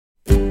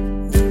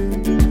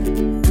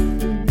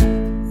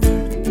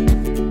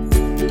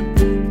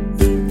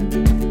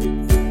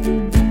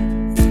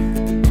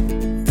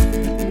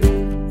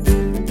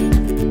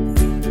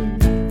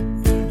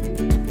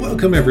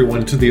Welcome,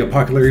 everyone, to the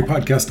Apocalypse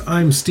Podcast.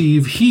 I'm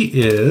Steve. He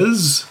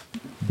is...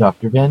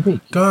 Dr. Van Beek.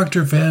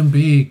 Dr. Van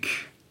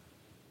Beek.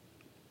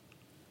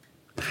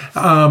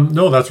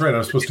 No, that's right. I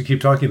was supposed to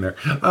keep talking there.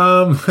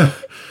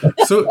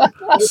 So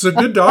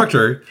good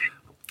doctor.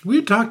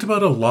 We talked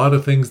about a lot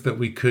of things that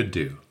we could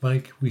do.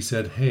 Like we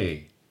said,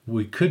 hey,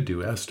 we could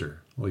do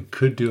Esther. We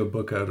could do a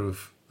book out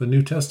of the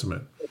New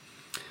Testament.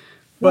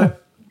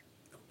 But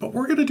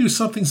we're going to do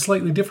something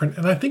slightly different.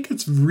 And I think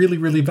it's really,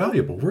 really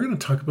valuable. We're going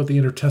to talk about the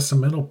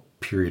Inter-Testamental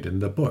Period in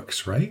the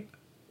books, right?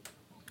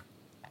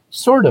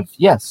 Sort of,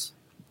 yes.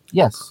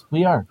 Yes,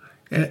 we are.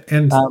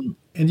 And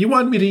you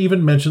wanted me to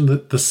even mention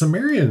that the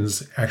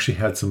Sumerians actually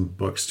had some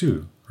books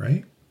too,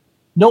 right?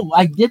 No,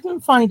 I didn't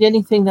find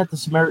anything that the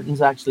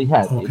Samaritans actually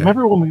had. Okay.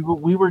 Remember when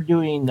we were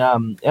doing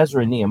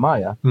Ezra and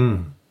Nehemiah?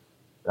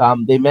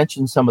 They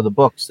mentioned some of the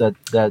books that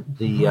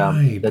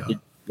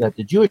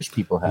the Jewish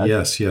people had.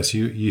 Yes,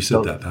 you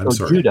said that. I'm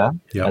sorry. Judah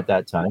at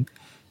that time.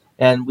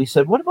 And we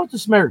said, what about the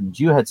Samaritans?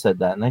 You had said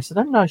that. And I said,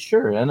 I'm not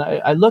sure. And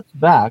I looked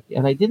back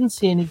and I didn't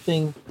see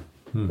anything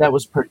that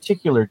was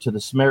particular to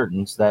the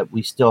Samaritans that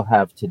we still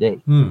have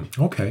today.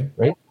 Okay.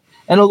 Right?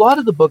 And a lot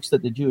of the books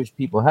that the Jewish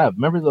people have,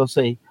 remember they'll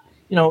say,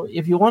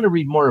 if you want to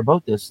read more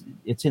about this,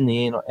 it's in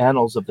the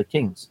Annals of the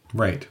Kings.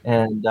 Right.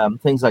 And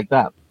things like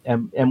that.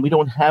 And we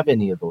don't have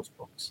any of those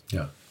books.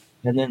 Yeah.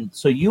 And then,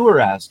 so you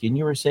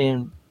were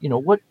saying,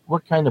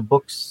 what kind of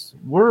books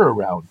were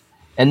around?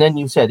 And then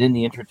you said in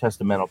the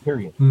Inter-Testamental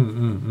Period.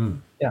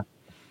 Yeah.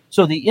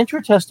 So the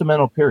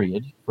Inter-Testamental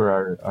Period,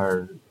 for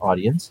our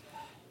audience,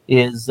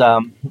 is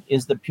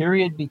the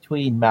period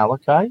between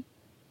Malachi.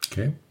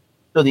 Okay.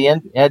 So the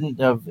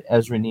end of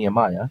Ezra and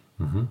Nehemiah.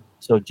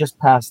 So just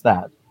past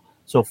that.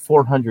 So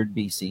 400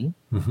 BC.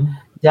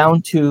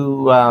 Down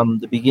to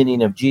the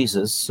beginning of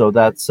Jesus. So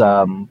that's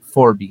 4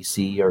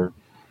 BC, or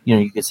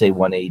you could say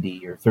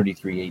 180 or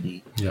 33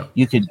 AD. Yeah.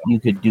 You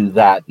could do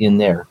that in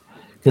there,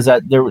 because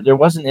there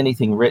wasn't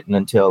anything written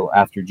until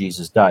after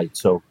Jesus died.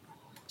 So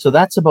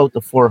that's about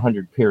the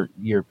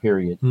 400-year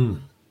period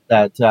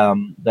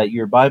that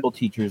your Bible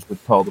teachers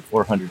would call the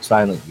 400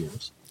 silent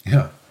years.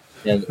 Yeah.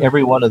 And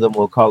every one of them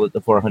will call it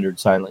the 400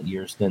 silent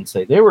years, then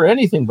say they were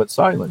anything but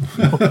silent.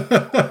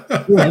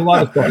 There's a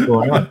lot of stuff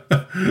going on.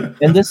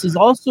 And this is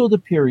also the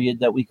period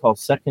that we call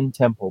Second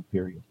Temple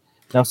Period.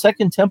 Now,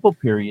 Second Temple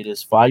Period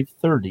is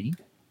 530.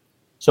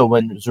 So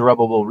when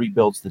Zerubbabel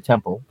rebuilds the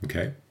temple,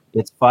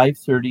 it's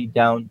 530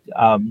 down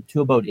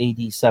to about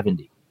AD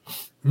 70.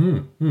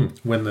 When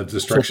the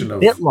destruction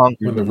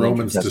when the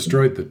Romans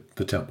destroyed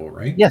the temple,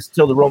 right? Yes,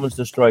 till the Romans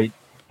destroyed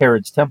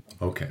Herod's temple.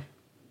 Okay.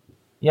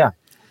 Yeah.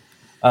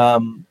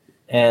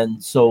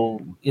 And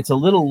so it's a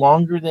little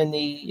longer than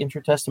the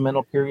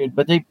Intertestamental Period,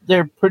 but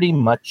they're pretty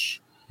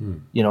much,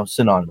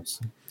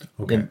 synonymous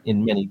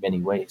in many,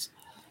 many ways.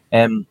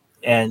 And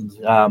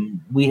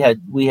we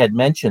had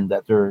mentioned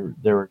that there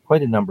were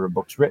quite a number of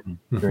books written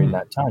during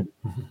that time.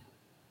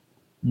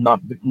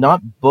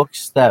 Not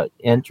books that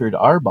entered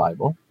our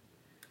Bible,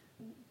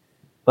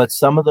 but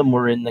some of them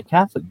were in the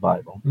Catholic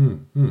Bible,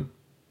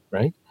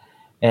 right?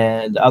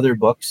 And other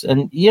books,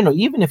 and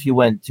even if you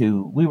went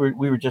to, we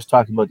were just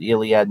talking about the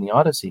Iliad and the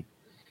Odyssey,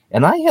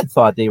 and I had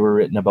thought they were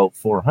written about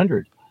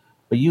 400,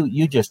 but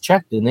you just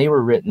checked, and they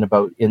were written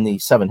about in the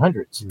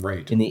 700s,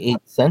 right, in the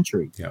 8th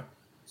century. Yeah.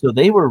 So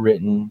they were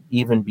written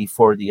even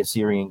before the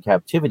Assyrian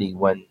captivity,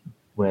 when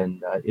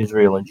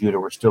Israel and Judah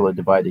were still a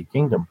divided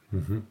kingdom.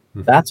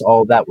 That's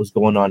all that was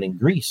going on in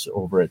Greece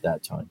over at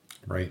that time.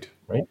 Right.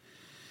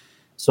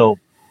 So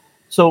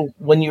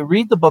when you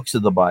read the books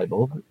of the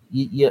Bible,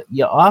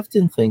 you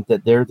often think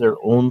that they're their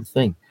own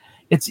thing.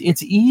 It's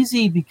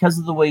easy because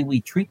of the way we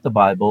treat the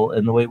Bible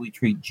and the way we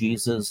treat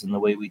Jesus and the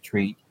way we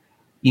treat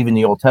even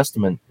the Old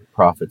Testament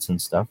prophets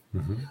and stuff.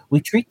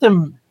 We treat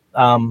them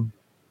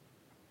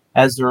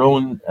as their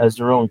own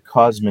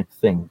cosmic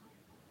thing.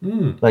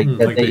 Like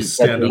they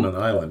stand on an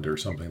island or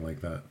something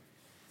like that.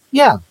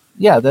 Yeah,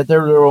 that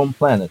they're their own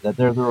planet, that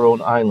they're their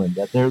own island,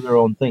 that they're their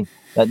own thing,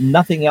 that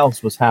nothing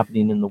else was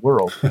happening in the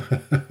world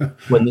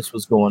when this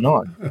was going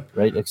on,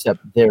 right? Except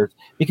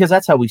because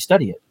that's how we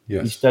study it.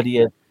 Yes. We study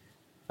it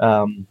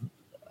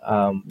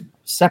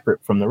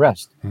separate from the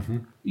rest.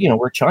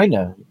 Where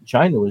China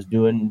was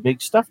doing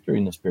big stuff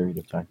during this period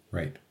of time.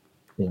 Right.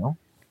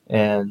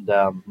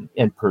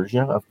 And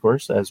Persia, of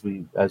course, as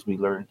we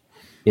learned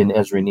in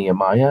Ezra and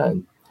Nehemiah,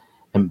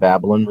 and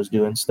Babylon was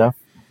doing stuff.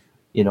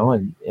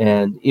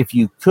 And if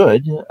you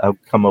could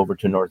come over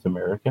to North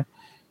America,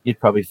 you'd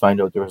probably find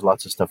out there was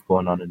lots of stuff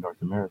going on in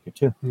North America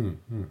too.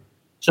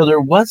 So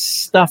there was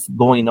stuff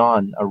going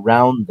on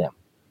around them.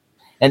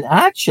 And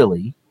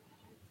actually,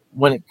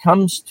 when it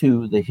comes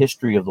to the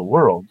history of the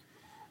world,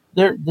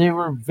 they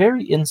were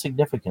very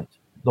insignificant.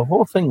 The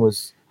whole thing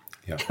was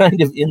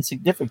kind of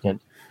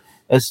insignificant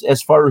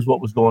as far as what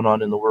was going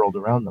on in the world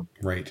around them.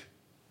 Right.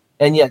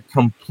 And yet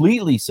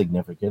completely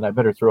significant. I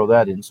better throw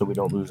that in so we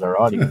don't lose our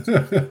audience.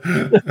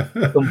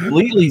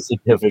 Completely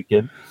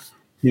significant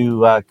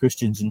to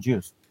Christians and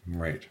Jews.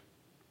 Right.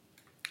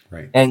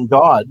 And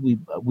God,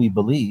 we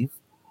believe,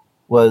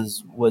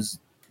 was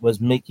was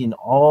making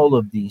all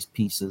of these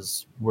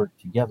pieces work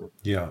together.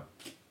 Yeah.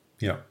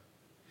 Yeah.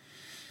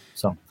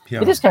 So it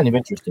Yeah. is kind of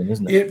interesting,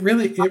 isn't it? It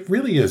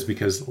really is,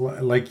 because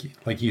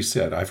like you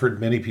said, I've heard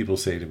many people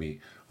say to me,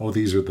 "Oh,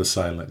 these are the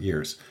silent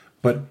years."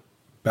 But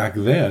back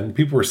then,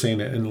 people were saying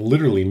it and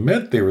literally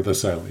meant they were the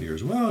silent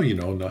years. Well,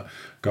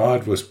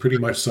 God was pretty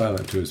much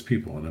silent to his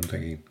people, and I'm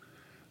thinking,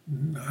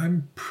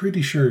 I'm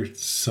pretty sure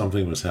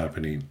something was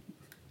happening.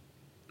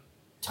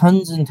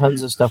 Tons and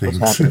tons of stuff was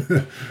Things.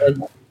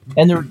 happening,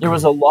 and there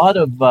was a lot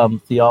of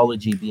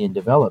theology being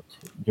developed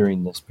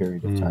during this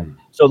period of time.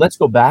 So let's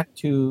go back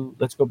to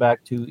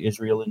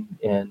Israel and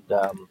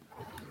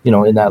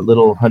in that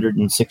little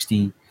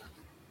 160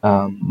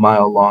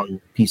 mile long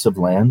piece of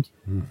land,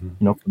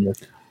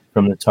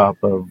 from the top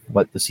of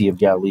the Sea of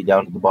Galilee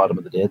down to the bottom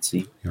of the Dead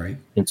Sea. Right.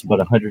 It's about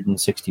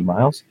 160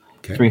 miles,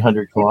 Okay.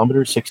 300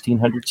 kilometers,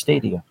 1,600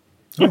 stadia.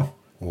 Oh,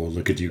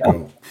 look at you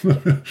go.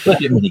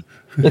 Look at me.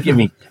 Look at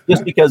me.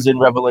 Just because in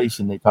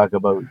Revelation they talk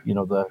about,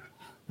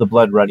 the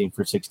blood running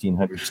for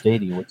 1,600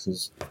 stadia, which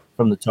is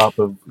from the top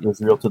of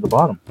Israel to the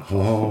bottom.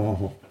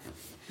 Oh.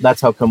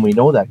 That's how come we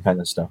know that kind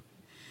of stuff.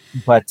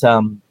 But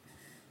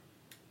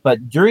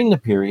during the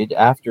period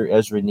after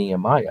Ezra and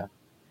Nehemiah,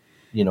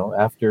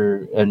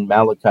 and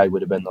Malachi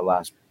would have been the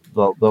last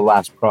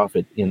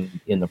prophet in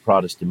the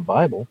Protestant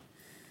Bible,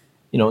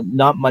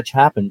 not much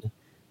happened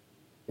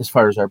as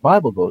far as our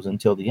Bible goes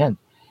until the end.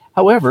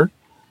 However,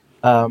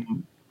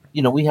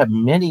 we have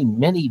many,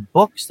 many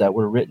books that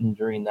were written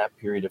during that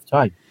period of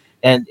time,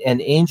 and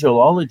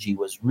angelology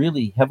was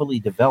really heavily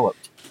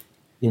developed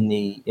in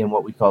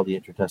what we call the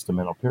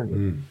Inter-Testamental Period.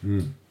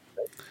 Mm-hmm.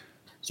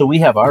 So we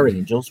have our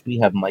angels. We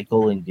have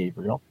Michael and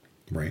Gabriel.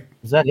 Right.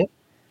 Is that it?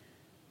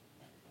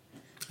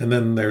 And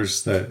then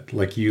there's that,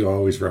 like you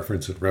always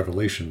reference in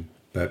Revelation,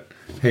 that,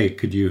 hey,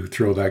 could you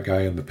throw that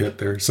guy in the pit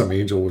there? Some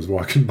angel was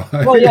walking by.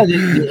 Well, yeah,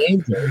 the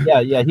angel.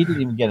 Yeah, he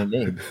didn't even get a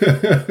name.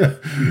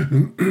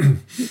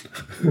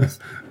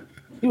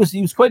 He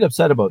was quite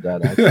upset about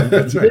that, actually.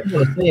 That's he right. didn't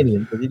want to say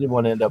anything because he didn't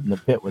want to end up in the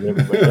pit with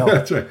everybody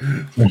else. That's right.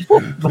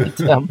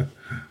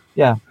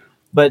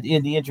 But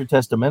in the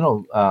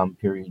Intertestamental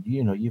period,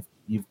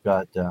 you've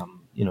got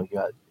you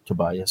got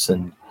Tobias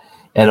and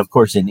of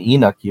course in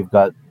Enoch you've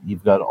got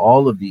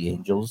all of the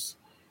angels,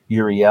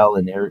 Uriel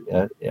and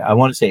I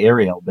want to say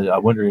Ariel, but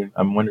I'm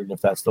wondering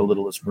if that's the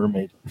Littlest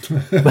Mermaid.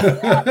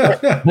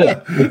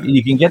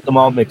 You can get them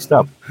all mixed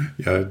up.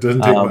 Yeah, it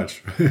doesn't take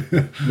much.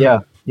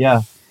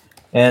 Yeah,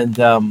 and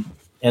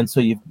so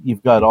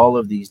you've got all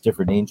of these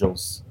different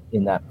angels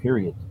in that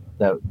period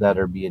that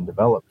are being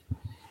developed,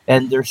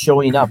 and they're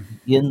showing up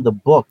in the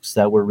books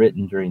that were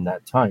written during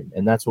that time,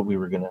 and that's what we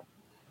were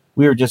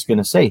just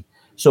gonna say.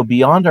 So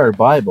beyond our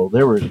Bible,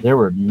 there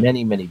were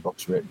many, many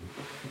books written.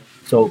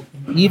 So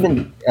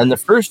and the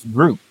first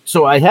group.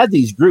 So I had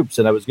these groups,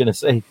 and I was gonna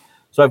say.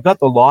 So I've got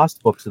the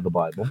lost books of the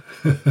Bible,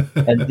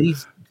 and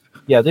these.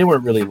 Yeah, they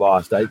weren't really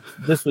lost.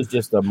 This was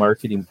just a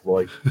marketing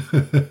ploy.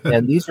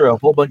 And these are a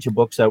whole bunch of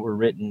books that were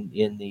written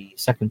in the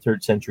 2nd,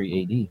 3rd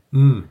century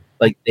AD.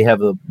 Like they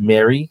have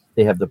Mary,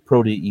 they have the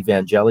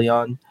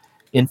Proto-Evangelion,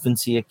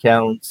 infancy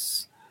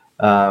accounts,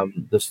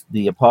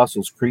 the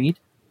Apostles' Creed,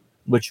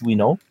 which we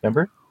know,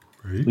 remember?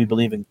 Right. We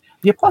believe in.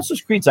 The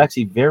Apostles' Creed's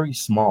actually very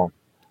small.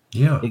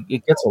 Yeah.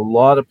 It gets a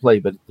lot of play,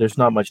 but there's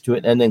not much to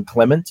it. And then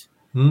Clement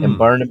and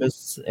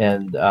Barnabas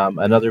and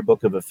another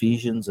book of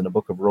Ephesians and a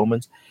book of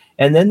Romans.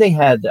 And then they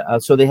had,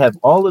 they have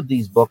all of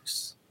these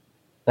books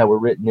that were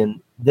written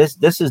in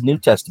this is New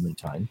Testament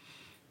time.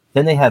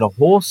 Then they had a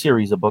whole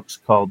series of books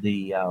called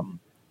the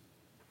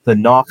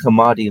Nag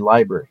Hammadi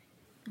Library.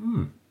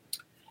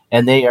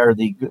 And they are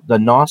the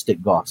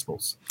Gnostic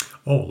Gospels.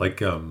 Oh, like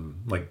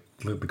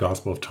the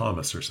Gospel of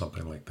Thomas or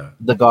something like that.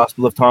 The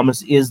Gospel of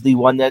Thomas is the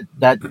one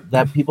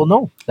that people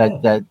know.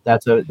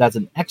 That's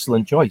an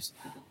excellent choice.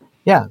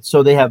 Yeah,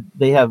 so they have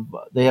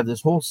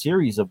this whole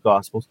series of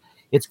Gospels.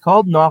 It's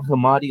called Nag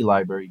Hammadi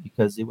Library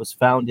because it was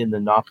found in the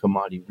Nag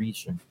Hammadi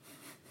region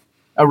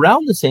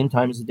around the same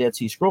time as the Dead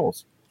Sea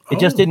Scrolls. It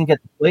just didn't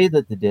get the play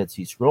that the Dead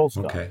Sea Scrolls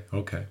got.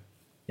 Okay.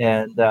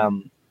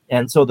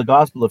 And so the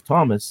Gospel of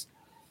Thomas,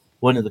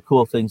 one of the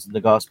cool things in the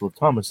Gospel of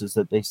Thomas is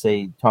that they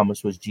say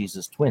Thomas was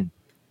Jesus' twin.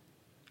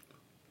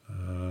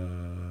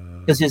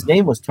 Because his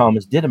name was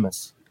Thomas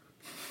Didymus,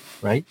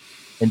 right?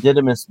 And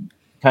Didymus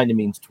kind of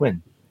means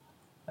twin.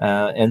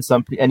 And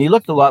he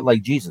looked a lot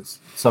like Jesus,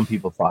 some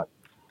people thought.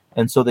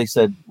 And so they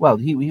said, well,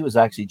 he was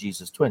actually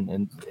Jesus'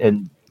 twin.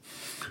 And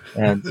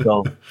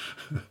so,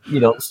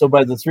 so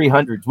by the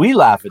 300s, we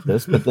laugh at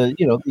this, but the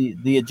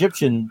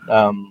Egyptian,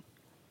 the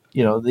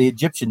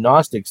Egyptian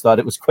Gnostics thought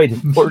it was quite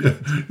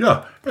important.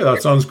 Yeah,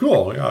 that sounds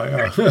cool.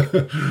 Yeah,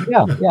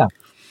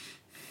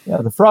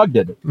 the frog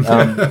did it.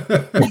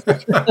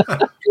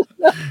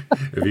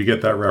 If you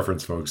get that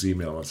reference, folks,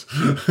 email us.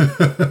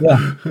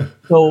 Yeah.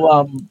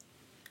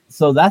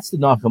 So that's the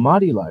Nag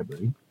Hammadi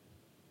Library.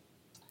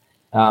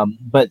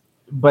 But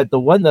the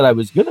one that I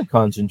was going to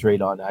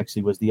concentrate on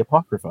actually was the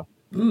Apocrypha.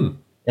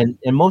 And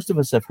most of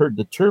us have heard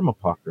the term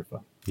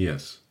Apocrypha.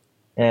 Yes.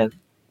 And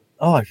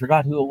I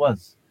forgot who it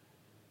was.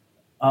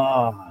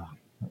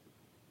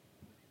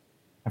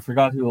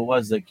 forgot who it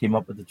was that came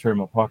up with the term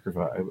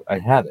apocrypha. I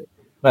had it,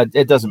 but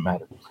it doesn't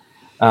matter.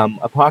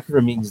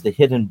 Apocrypha means the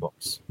hidden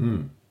books.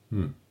 Mm,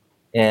 mm.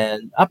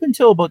 And up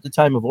until about the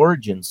time of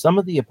Origen, some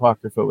of the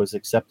apocrypha was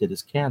accepted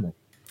as canon.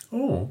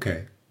 Oh,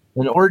 okay.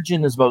 And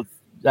Origen is about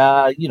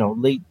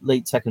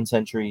late second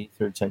century,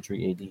 third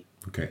century AD.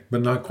 Okay,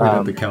 but not quite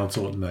at the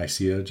council at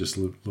Nicaea, just a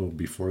little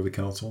before the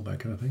council, that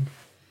kind of thing.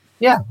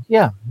 Yeah.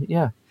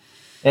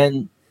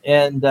 And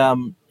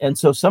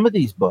so some of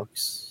these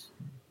books,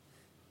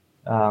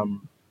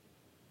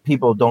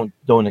 people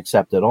don't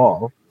accept at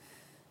all.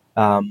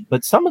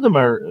 But some of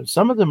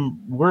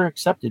them were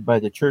accepted by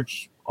the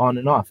church on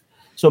and off.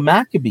 So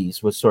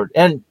Maccabees was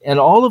and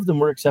all of them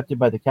were accepted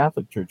by the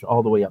Catholic Church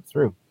all the way up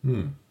through.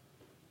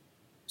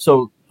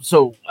 So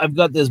I've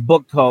got this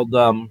book called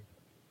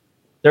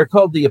they're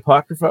called the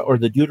Apocrypha or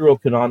the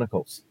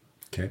Deuterocanonicals.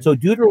 Okay. So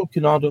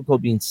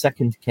Deuterocanonical means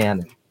second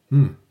canon,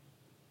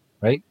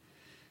 right?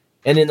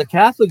 And in the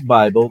Catholic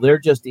Bible, they're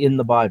just in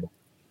the Bible.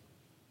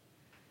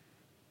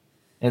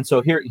 And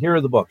so here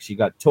are the books. You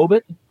got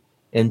Tobit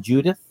and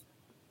Judith,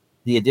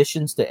 the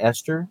additions to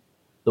Esther,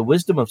 the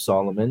Wisdom of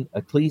Solomon,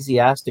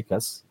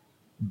 Ecclesiasticus,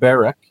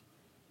 Baruch,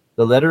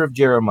 the letter of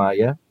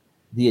Jeremiah,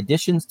 the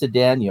additions to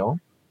Daniel,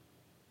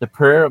 the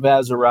prayer of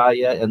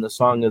Azariah, and the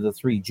song of the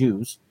three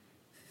Jews.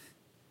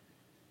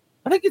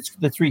 I think it's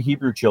the three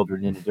Hebrew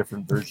children in a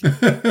different version.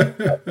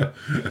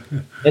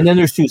 And then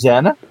there's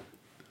Susanna,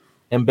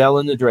 and Bel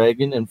and the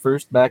Dragon, and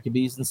First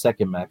Maccabees and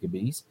Second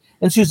Maccabees.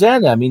 And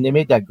Susanna, I mean, they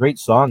made that great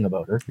song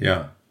about her.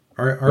 Yeah.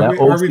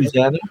 Are we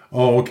Susanna?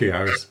 Oh, okay.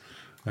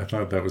 I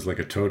thought that was like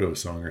a Toto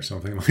song or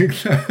something like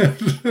that. There's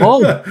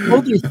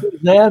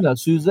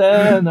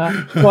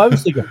Susanna. Oh, I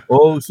was thinking,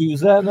 oh,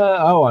 Susanna.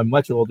 Oh, I'm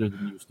much older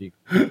than you, Steve.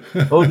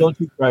 Oh, don't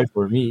you cry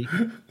for me.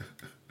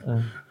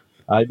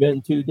 I've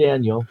been to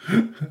Daniel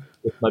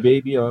with my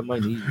baby on my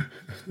knee.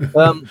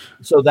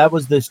 So that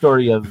was the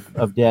story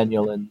of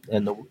Daniel and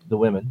the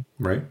women.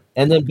 Right.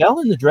 And then Bel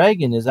and the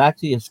Dragon is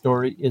actually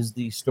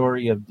the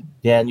story of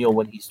Daniel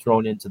when he's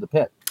thrown into the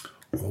pit.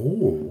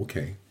 Oh,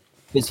 okay.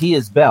 Because he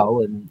is Bel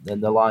and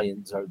the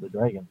lions are the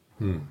dragon.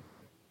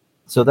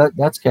 So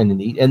that's kind of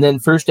neat. And then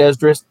First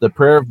Esdras, the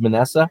prayer of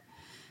Manasseh,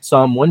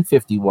 Psalm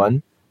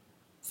 151,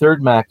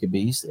 Third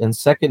Maccabees, and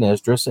Second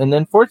Esdras, and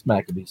then Fourth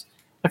Maccabees.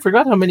 I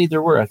forgot how many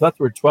there were. I thought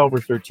there were 12 or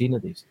 13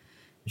 of these.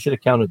 I should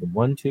have counted them.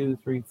 1, 2,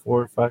 3,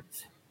 4, 5,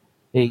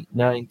 8,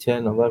 9,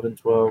 10, 11,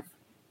 12.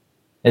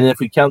 And then if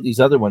we count these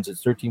other ones,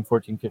 it's 13,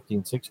 14,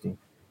 15, 16,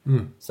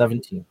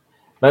 17.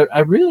 But I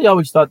really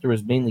always thought there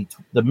was mainly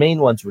the main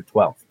ones were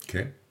 12.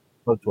 Okay.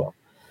 12.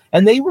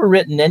 And they were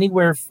written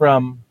anywhere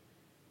from,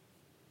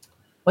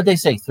 what they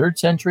say, 3rd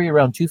century,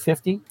 around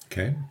 250,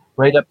 okay,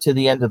 right up to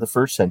the end of the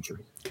 1st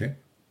century. Okay.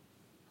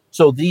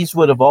 So these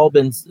would have all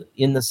been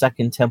in the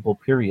Second Temple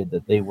period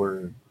that they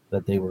were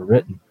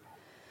written.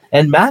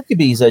 And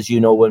Maccabees, as you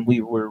know, when we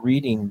were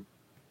reading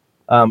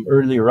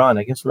earlier on,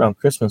 I guess around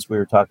Christmas, we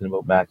were talking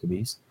about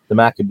Maccabees, the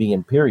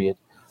Maccabean period,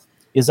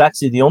 is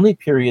actually the only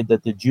period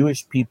that the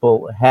Jewish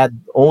people had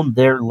owned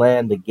their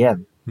land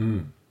again.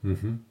 In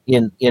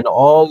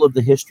all of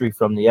the history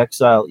from the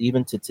exile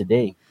even to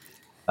today,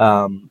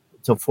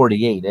 till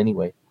 48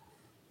 anyway.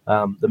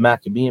 The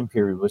Maccabean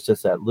period was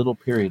just that little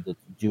period that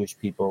the Jewish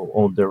people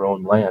owned their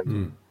own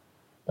land.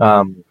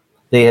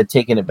 They had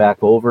taken it back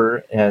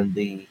over, and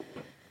the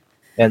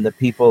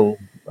people,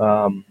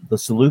 the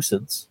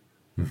Seleucids,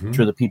 which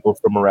were the people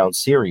from around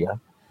Syria,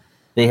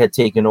 they had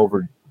taken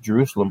over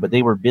Jerusalem, but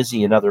they were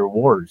busy in other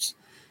wars.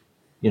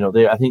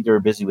 I think they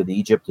were busy with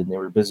Egypt, and they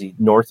were busy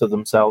north of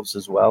themselves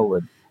as well,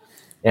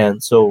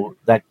 and so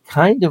that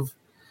kind of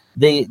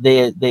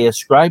they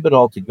ascribe it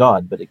all to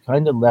God, but it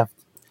kind of left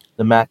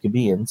the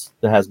Maccabeans,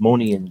 the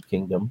Hasmonean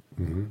kingdom,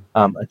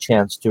 a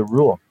chance to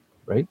rule,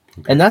 right?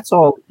 Okay. And that's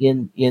all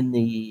in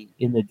the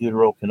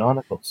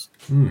Deuterocanonicals.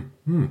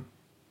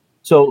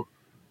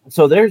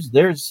 So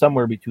there's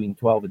somewhere between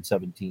 12 and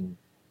 17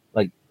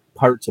 like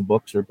parts of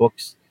books or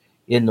books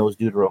in those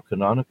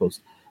Deuterocanonicals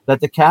that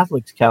the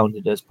Catholics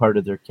counted as part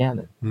of their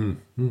canon.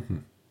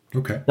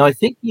 Okay. Now I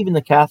think even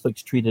the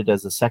Catholics treat it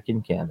as a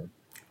second canon,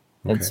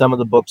 and some of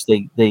the books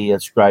they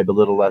ascribe a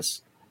little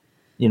less,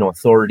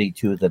 authority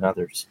to than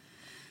others.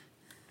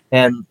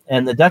 And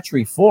the Dutch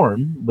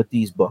Reform with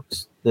these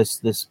books,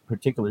 this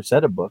particular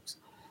set of books,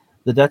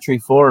 the Dutch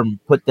Reform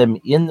put them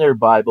in their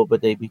Bible,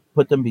 but they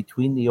put them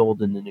between the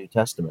Old and the New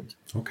Testament.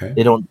 Okay.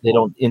 They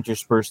don't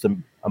intersperse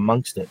them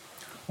amongst it.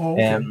 Oh,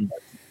 okay. And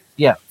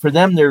yeah, for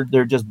them they're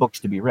just books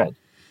to be read.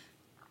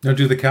 Now,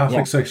 do the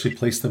Catholics actually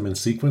place them in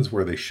sequence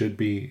where they should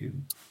be?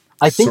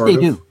 I think they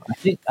do.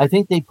 I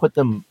think they put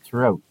them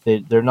throughout.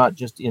 They're not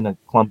just in a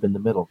clump in the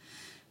middle.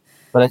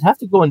 But I'd have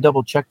to go and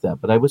double check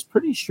that. But I was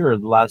pretty sure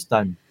the last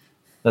time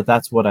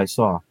that's what I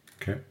saw.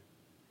 Okay.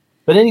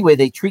 But anyway,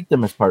 they treat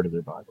them as part of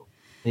their Bible.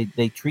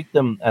 They treat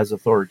them as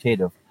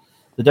authoritative.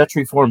 The Dutch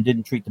Reform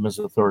didn't treat them as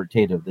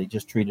authoritative. They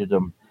just treated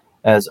them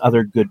as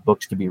other good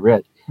books to be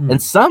read.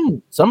 And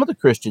some of the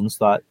Christians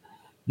thought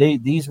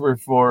these were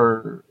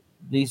for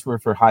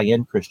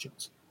high-end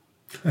Christians.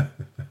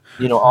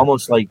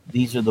 Almost like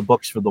these are the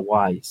books for the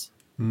wise,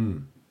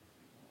 Mm.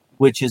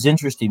 which is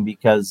interesting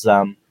because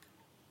the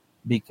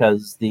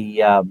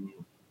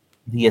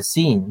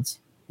Essenes,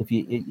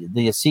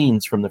 the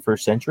Essenes from the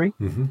first century.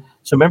 Hmm.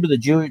 So remember,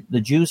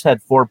 the Jews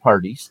had four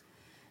parties,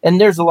 and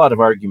there's a lot of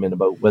argument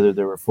about whether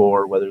there were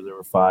four, whether there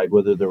were five,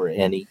 whether there were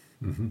any.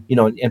 Hmm.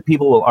 And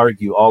people will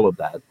argue all of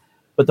that.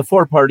 But the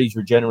four parties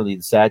were generally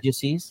the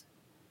Sadducees,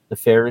 the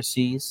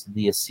Pharisees,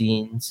 the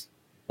Essenes,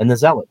 and the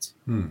Zealots.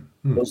 Mm.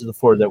 Mm. Those are the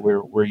four that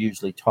we're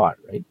usually taught,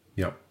 right?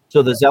 Yep.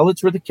 So the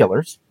Zealots were the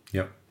killers.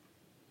 Yep.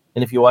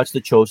 And if you watch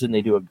The Chosen,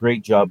 they do a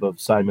great job of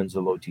Simon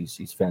Zelotes.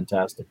 He's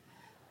fantastic.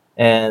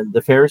 And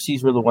the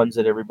Pharisees were the ones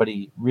that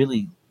everybody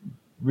really,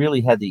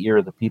 really had the ear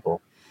of the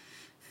people.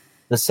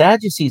 The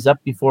Sadducees up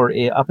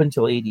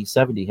until AD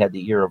 70 had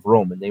the ear of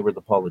Rome, and they were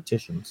the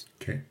politicians,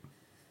 Okay.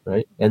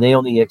 right? And they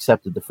only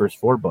accepted the first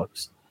four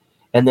books.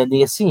 And then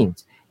the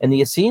Essenes. And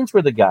the Essenes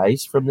were the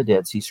guys from the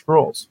Dead Sea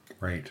Scrolls.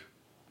 Right.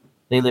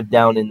 They lived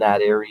down in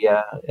that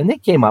area, and they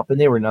came up, and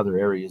they were in other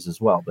areas as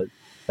well. But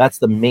that's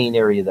the main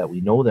area that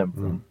we know them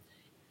from. Mm.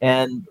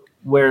 And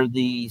where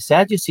the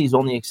Sadducees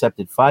only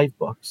accepted 5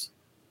 books,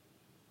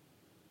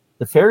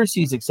 the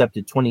Pharisees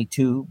accepted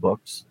 22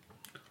 books,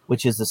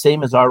 which is the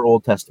same as our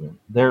Old Testament.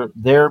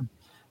 Their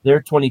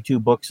 22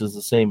 books is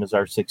the same as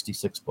our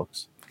 66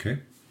 books. Okay.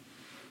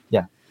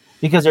 Yeah,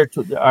 because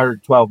our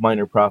 12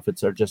 minor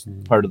prophets are just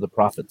part of the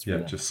prophets. Yeah,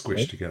 them, just squished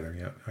right? together.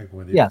 Yeah, I go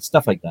with you. Yeah,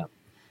 stuff like that.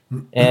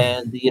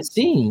 And the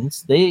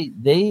Essenes,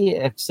 they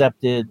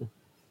accepted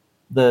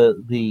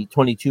the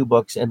 22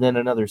 books and then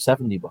another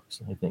 70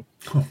 books, I think.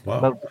 Oh, wow.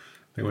 But,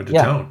 They went to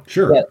yeah, town.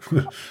 Sure.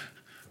 yeah,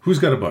 Who's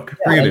got a book?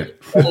 yeah, Bring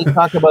it and in. they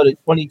talk about it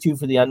 22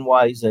 for the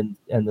unwise and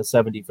the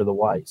 70 for the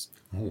wise.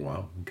 Oh,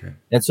 wow. Okay.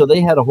 And so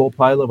they had a whole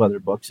pile of other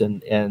books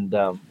and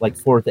like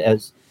fourth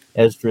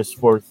Esdras,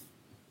 fourth,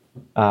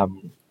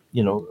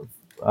 you know,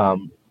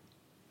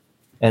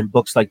 and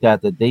books like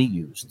that they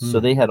used. So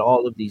they had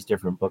all of these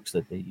different books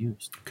that they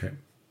used Okay.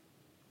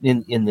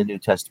 in the New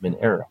Testament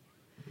era,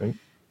 right?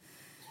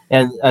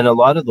 And a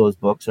lot of those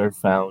books are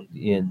found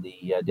in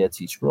the Dead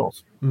Sea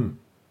Scrolls. Mm.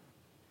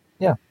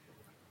 Yeah.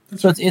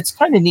 That's So it's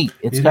kind of neat.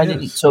 It's It kind of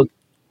neat. is.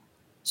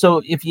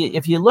 So if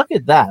you look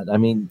at that, I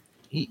mean,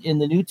 in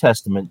the New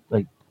Testament,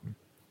 like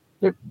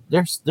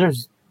there's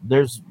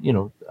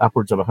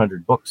upwards of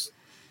 100 books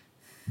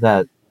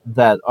that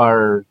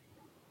are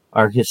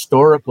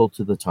historical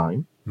to the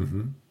time,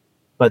 Mm-hmm.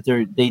 but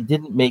they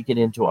didn't make it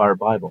into our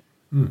Bible.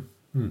 Mm.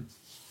 Mm.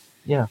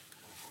 Yeah,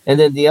 and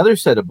then the other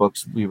set of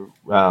books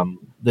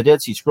the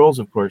Dead Sea Scrolls,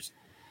 of course.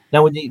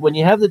 Now, when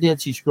you have the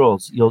Dead Sea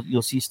Scrolls,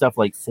 you'll see stuff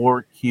like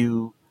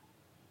 4Q,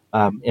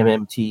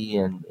 MMT,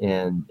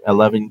 and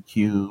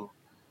 11Q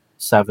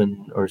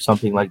 7 or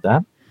something like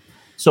that.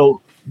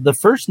 So the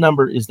first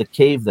number is the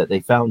cave that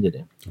they found it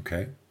in.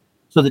 Okay.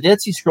 So the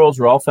Dead Sea Scrolls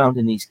were all found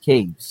in these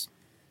caves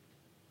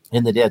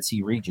in the Dead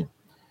Sea region.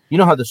 You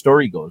know how the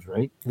story goes,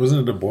 right?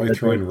 Wasn't it a boy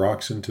throwing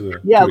rocks into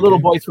the Yeah, to a little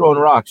cave? boy throwing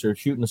rocks or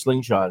shooting a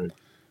slingshot,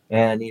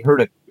 and he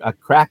heard a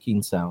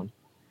cracking sound.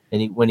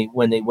 And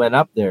when they went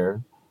up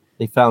there,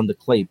 they found the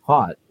clay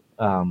pot,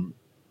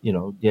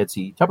 Dead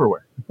Sea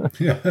Tupperware,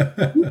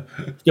 Yeah.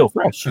 still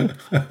fresh.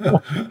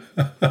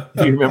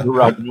 If you remember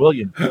Robin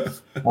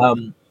Williams,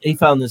 he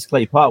found this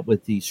clay pot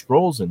with these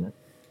scrolls in it,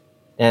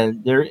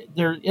 and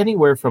they're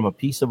anywhere from a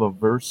piece of a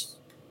verse,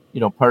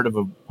 part of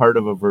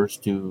a verse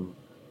to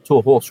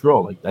a whole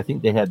scroll. Like I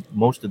think they had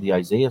most of the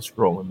Isaiah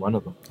scroll in one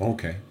of them.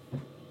 Okay.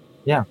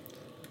 Yeah,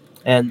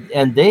 and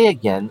they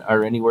again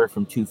are anywhere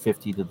from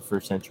 250 to the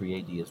first century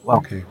AD as well.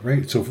 Okay.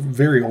 Right. So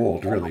very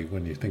old, really,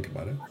 when you think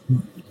about it.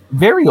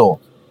 Very old,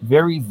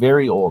 very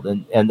very old,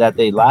 and that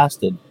they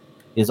lasted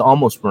is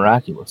almost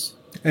miraculous.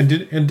 And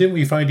didn't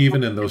we find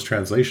even in those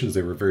translations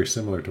they were very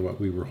similar to what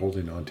we were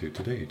holding on to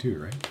today too,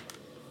 right?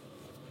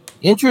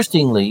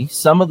 Interestingly,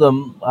 some of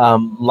them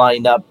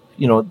line up,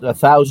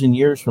 1,000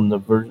 years from the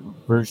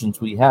versions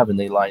we have, and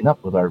they line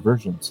up with our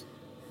versions,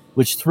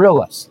 which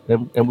thrill us.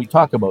 And we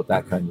talk about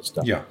that kind of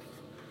stuff. Yeah.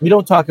 We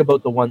don't talk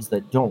about the ones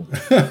that don't.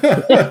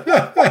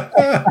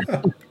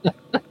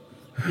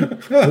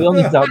 We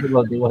only talk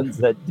about the ones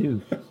that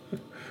do,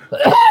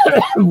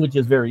 which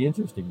is very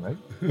interesting, right?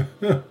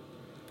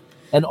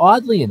 And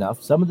oddly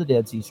enough, some of the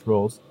Dead Sea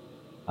Scrolls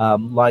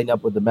line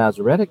up with the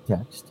Masoretic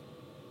text,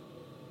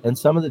 and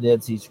some of the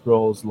Dead Sea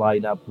Scrolls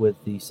line up with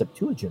the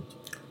Septuagint.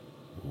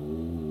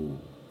 Ooh.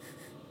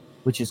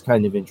 Which is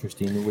kind of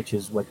interesting, which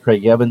is what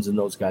Craig Evans and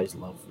those guys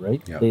love,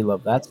 right? Yeah. They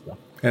love that stuff.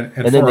 And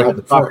then they have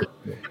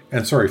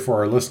the for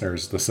our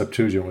listeners, the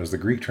Septuagint was the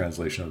Greek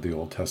translation of the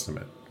Old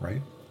Testament,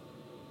 right?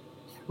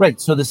 Right.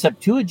 So the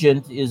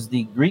Septuagint is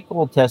the Greek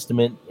Old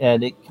Testament,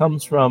 and it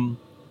comes from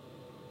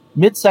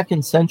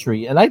mid-2nd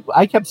century. And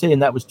I kept saying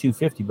that was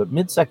 250, but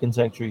mid-2nd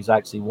century is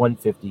actually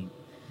 150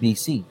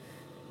 BC.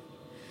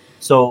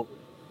 So,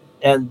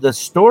 and the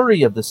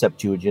story of the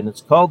Septuagint,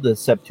 it's called the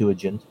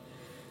Septuagint,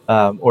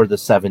 or the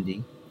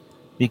 70,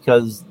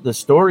 because the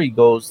story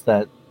goes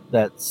that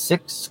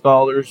 6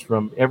 scholars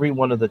from every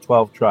one of the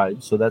 12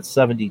 tribes, so that's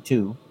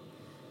 72,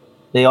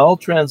 they all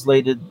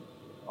translated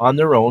on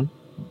their own,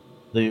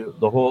 the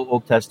whole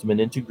Old Testament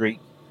into Greek,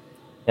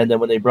 and then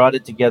when they brought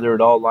it together,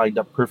 it all lined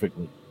up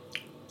perfectly.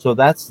 So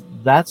that's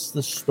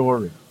the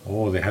story.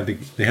 Oh, they had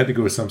to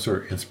go with some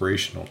sort of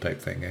inspirational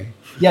type thing, eh?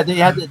 Yeah,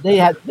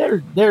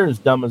 they're as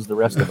dumb as the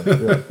rest of us.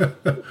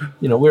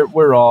 Really.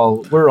 We're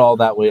all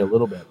that way a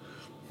little bit.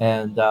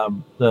 And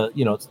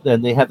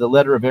then they have the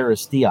letter of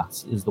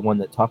Aristeas is the one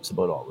that talks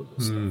about all of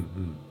this stuff.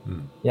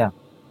 Yeah,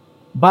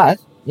 but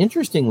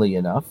interestingly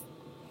enough,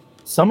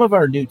 some of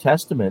our New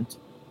Testament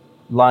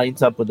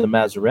lines up with the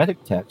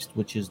Masoretic text,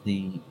 which is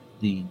the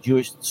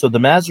Jewish. So the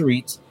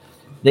Masoretes,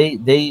 they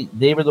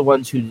were the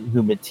ones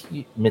who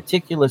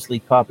meticulously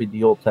copied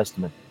the Old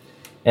Testament,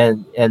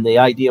 and the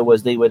idea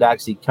was they would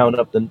actually count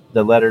up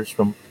the letters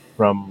from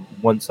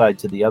one side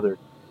to the other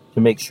to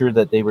make sure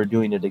that they were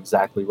doing it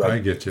exactly right. I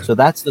get you. So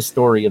that's the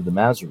story of the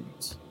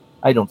Masoretes.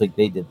 I don't think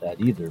they did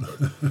that either,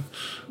 but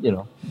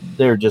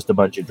they're just a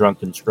bunch of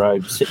drunken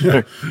scribes sitting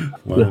there.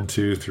 1,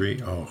 2,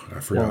 3. Oh, I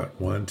forgot.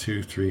 1,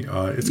 2, 3.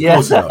 It's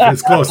close enough.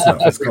 It's close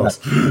enough. It's close.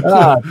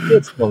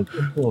 It's close.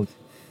 It's close.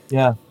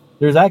 Yeah.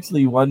 There's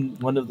actually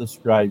one of the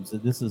scribes.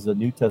 This is a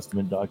New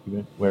Testament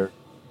document where,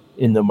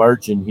 in the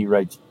margin, he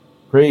writes,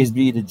 "Praise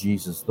be to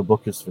Jesus. The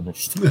book is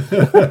finished."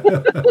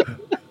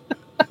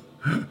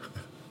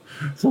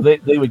 So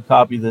they would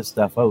copy this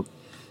stuff out.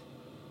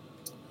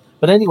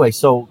 But anyway,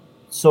 so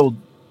in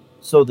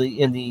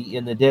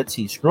the Dead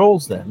Sea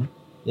Scrolls, then,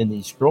 in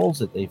these scrolls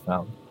that they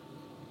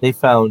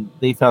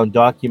found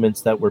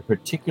documents that were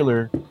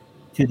particular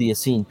to the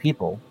Essene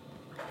people.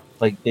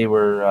 Like they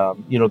were,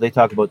 they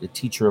talk about the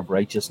teacher of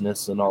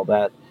righteousness and all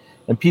that,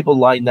 and people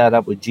line that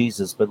up with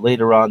Jesus. But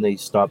later on, they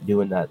stopped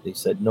doing that. They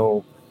said,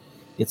 no,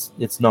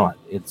 it's not.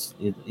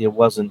 It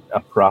wasn't a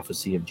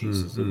prophecy of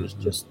Jesus. It was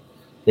just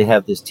they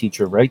have this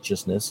teacher of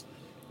righteousness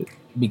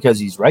because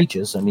he's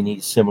righteous. I mean,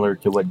 he's similar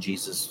to what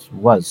Jesus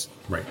was.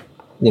 Right.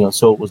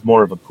 So it was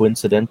more of a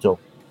coincidental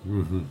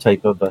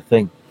type of a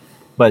thing.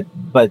 But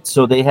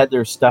so they had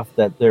their stuff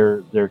that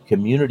their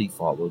community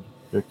followed,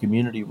 their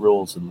community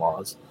rules and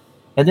laws.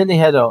 And then they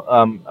had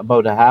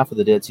about a half of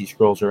the Dead Sea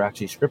Scrolls are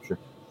actually scripture.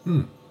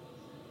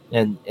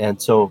 And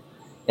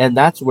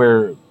that's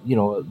where,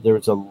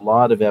 there's a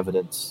lot of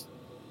evidence.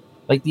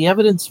 Like the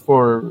evidence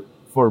for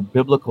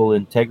biblical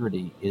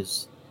integrity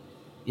is,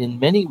 in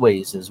many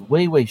ways, is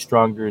way, way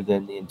stronger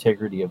than the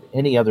integrity of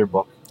any other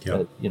book.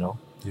 Yep.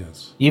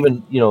 Yes.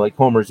 Even, like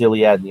Homer's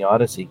Iliad and the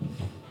Odyssey,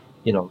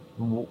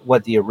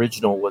 what the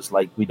original was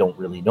like, we don't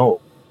really know.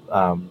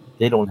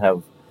 They don't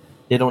have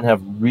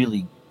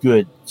really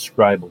good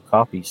scribal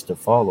copies to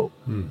follow.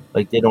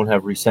 Like they don't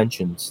have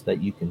recensions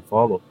that you can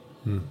follow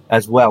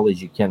as well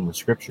as you can with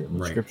Scripture. I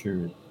mean, right. Scripture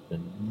has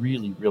been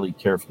really, really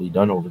carefully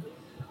done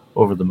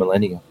over the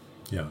millennia.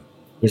 Yeah.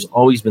 There's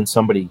always been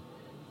somebody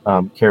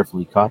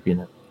carefully copying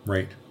it.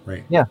 Right.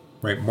 Yeah.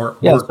 Right.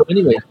 So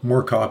anyway,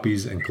 more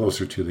copies and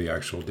closer to the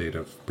actual date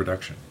of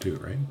production too,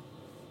 right?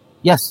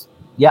 Yes.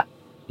 Yeah.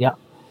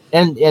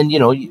 And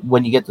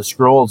when you get the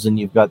scrolls and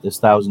you've got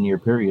this 1,000-year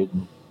period,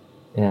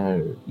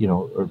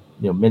 or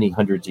many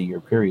hundreds of year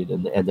period,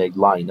 and they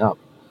line up,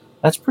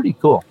 that's pretty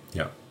cool.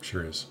 Yeah,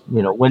 sure is.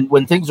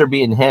 When things are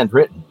being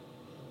handwritten,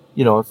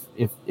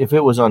 if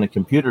it was on a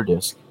computer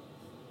disk,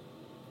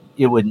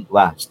 it wouldn't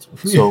last.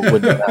 So it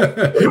wouldn't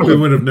last. We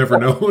would have never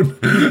known.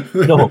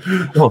 No.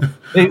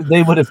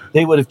 They would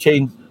have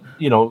changed.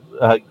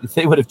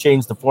 They would have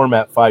changed the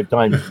format 5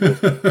 times.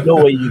 There's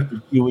no way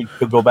you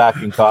could go back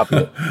and copy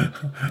it.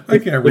 I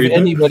can't read. If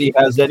anybody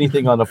has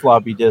anything on a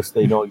floppy disk,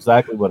 they know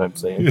exactly what I'm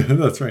saying. Yeah,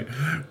 that's right.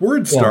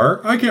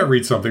 WordStar. Yeah. I can't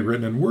read something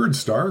written in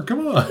WordStar.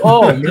 Come on.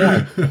 Oh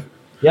yeah,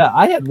 yeah.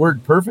 I had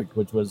WordPerfect,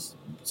 which was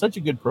such a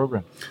good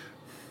program.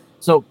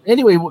 So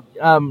anyway,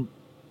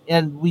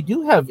 and we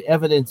do have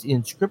evidence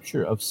in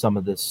Scripture of some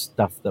of this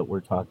stuff that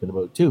we're talking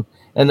about too.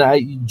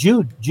 And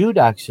Jude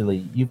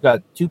actually, you've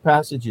got 2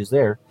 passages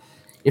there.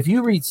 If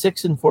you read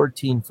 6 and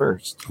 14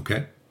 first.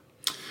 Okay.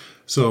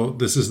 So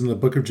this is in the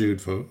book of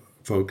Jude,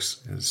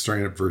 folks,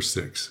 starting at verse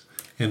 6.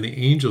 And the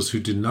angels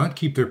who did not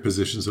keep their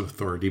positions of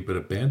authority but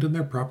abandoned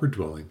their proper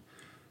dwelling,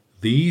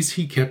 these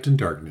he kept in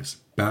darkness,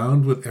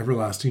 bound with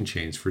everlasting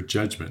chains for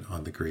judgment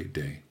on the great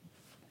day.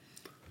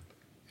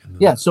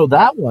 Yeah, so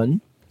that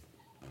one,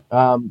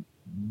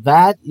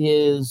 that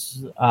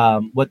is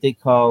what they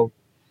call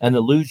an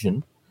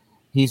allusion.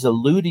 He's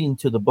alluding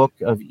to the book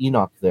of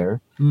Enoch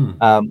there.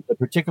 The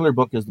particular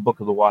book is the Book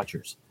of the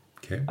Watchers.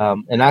 Okay.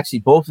 And actually,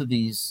 both of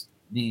these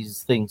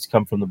things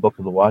come from the Book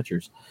of the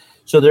Watchers.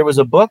 So there was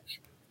a book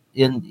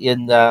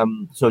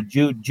so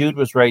Jude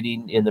was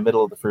writing in the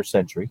middle of the 1st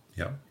century.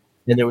 Yeah.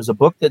 And there was a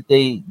book that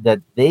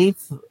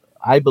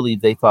I believe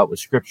they thought was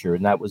Scripture,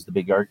 and that was the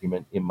big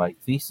argument in my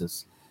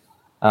thesis.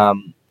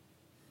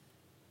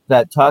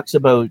 That talks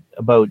about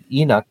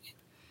Enoch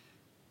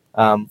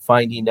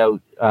finding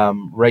out,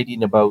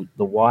 writing about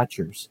the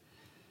Watchers,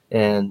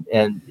 and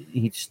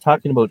he's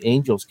talking about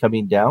angels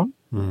coming down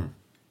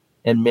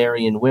and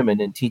marrying women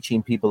and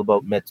teaching people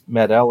about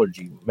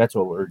metallurgy.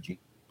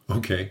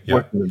 Okay, yeah.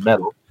 Working with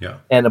metal. Yeah.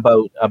 And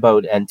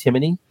about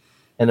antimony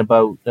and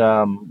about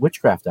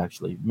witchcraft,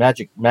 actually,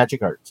 magic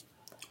arts.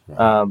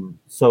 Wow.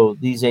 So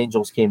these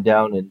angels came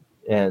down,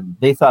 and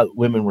they thought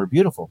women were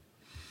beautiful,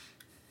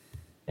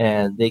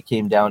 and they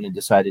came down and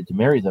decided to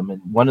marry them.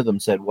 And one of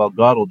them said, "Well,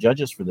 God will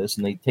judge us for this,"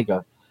 and they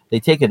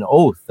take an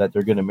oath that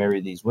they're going to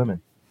marry these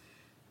women.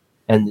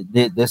 And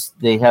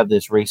they have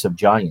this race of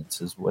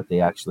giants, is what they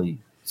actually,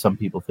 some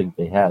people think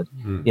they had,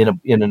 Hmm.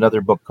 in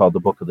another book called the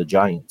Book of the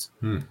Giants.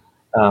 Hmm.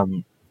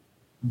 Um,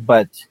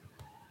 but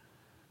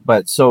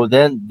so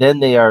then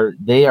they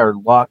are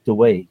locked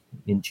away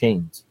in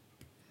chains.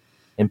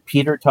 And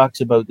Peter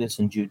talks about this,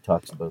 and Jude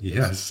talks about this,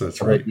 Yes,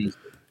 that's about right. these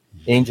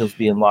angels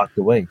being locked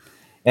away.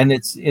 And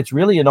it's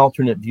really an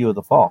alternate view of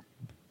the fall.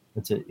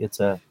 It's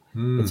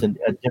Hmm.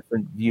 a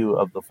different view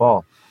of the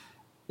fall.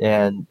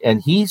 And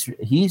he's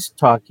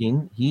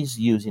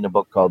using a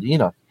book called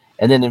Enoch.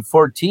 And then in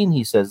 14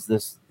 he says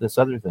this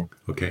other thing.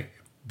 Okay.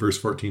 Verse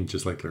 14,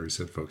 just like Larry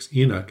said, folks.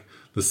 Enoch,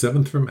 the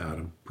seventh from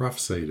Adam,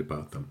 prophesied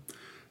about them.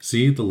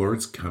 See, the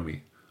Lord's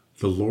coming.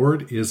 The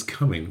Lord is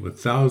coming with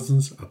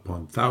thousands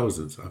upon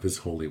thousands of his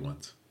holy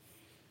ones.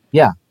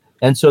 Yeah.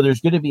 And so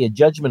there's going to be a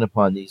judgment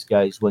upon these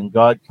guys when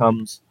God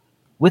comes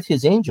with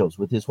his angels,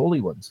 with his holy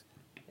ones.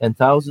 And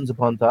thousands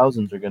upon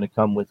thousands are going to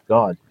come with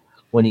God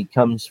when he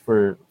comes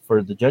for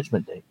the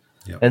judgment day.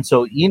 Yep. And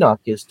so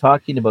Enoch is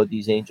talking about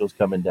these angels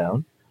coming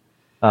down.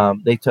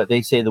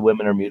 They say the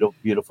women are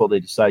beautiful. They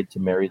decide to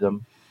marry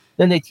them.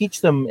 Then they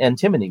teach them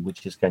antimony,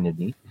 which is kind of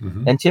neat.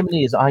 Mm-hmm.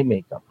 Antimony is eye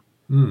makeup.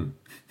 Mm.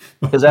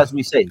 Because as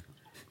we say,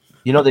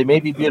 they may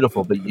be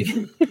beautiful, but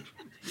you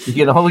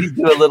can always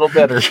do a little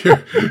better.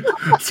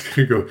 It's going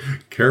to go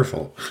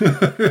careful.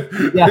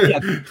 Yeah.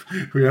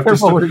 We have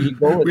Careful to where you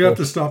go with we have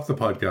this. to stop the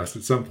podcast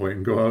at some point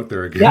and go out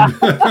there again.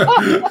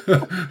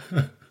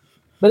 Yeah.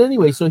 But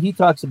anyway, so he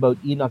talks about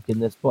Enoch in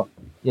this book,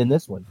 in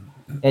this one,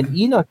 and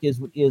Enoch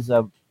is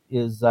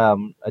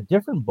a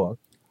different book,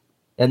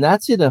 and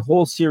that's in a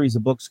whole series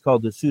of books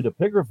called the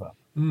Pseudepigrapha,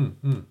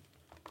 Mm-hmm.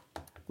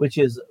 which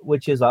is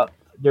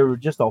there were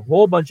just a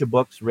whole bunch of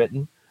books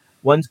written.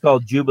 One's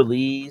called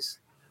Jubilees,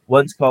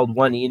 one's called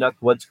One Enoch,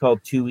 one's called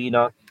Two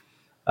Enoch.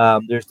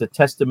 There's the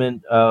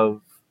Testament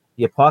of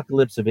the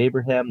Apocalypse of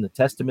Abraham, the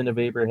Testament of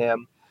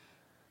Abraham,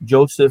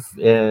 Joseph,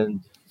 and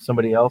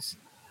somebody else.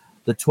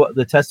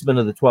 The Testament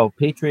of the 12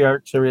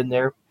 Patriarchs are in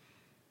there.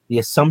 The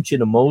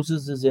Assumption of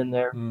Moses is in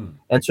there. Mm.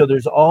 And so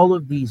there's all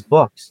of these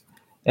books.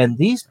 And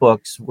these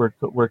books were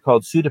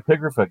called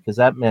pseudepigrapha because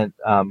that meant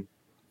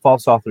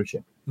false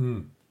authorship.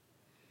 Mm.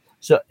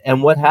 So,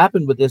 and what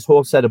happened with this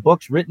whole set of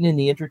books written in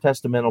the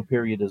Inter-Testamental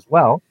Period as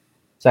well,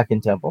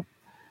 Second Temple,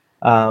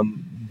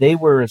 they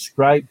were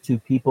ascribed to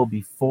people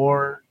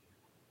before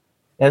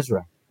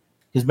Ezra.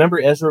 Because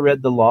remember, Ezra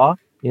read the law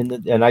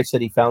and I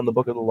said he found the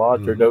book of the law.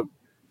 It turned out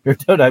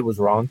I was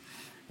wrong.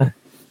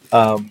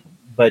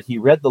 But he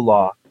read the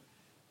law,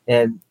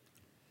 and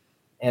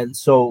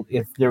so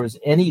if there was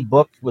any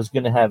book was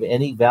going to have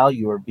any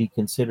value or be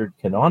considered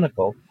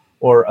canonical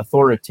or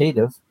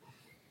authoritative,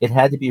 it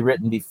had to be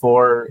written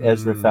before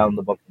Ezra found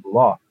the book of the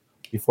law,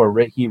 before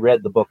he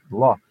read the book of the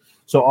law.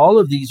 So all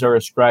of these are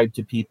ascribed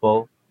to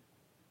people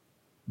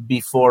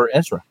before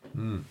Ezra.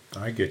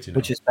 I get you now.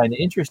 Which is kind of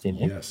interesting.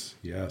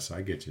 Yes,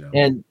 I get you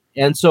now.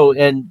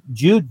 And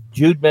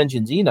Jude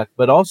mentions Enoch,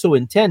 but also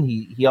in 10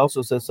 he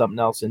also says something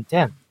else in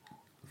 10.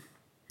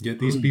 Yet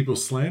these people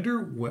slander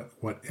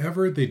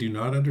whatever they do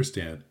not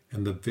understand,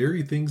 and the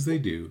very things they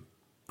do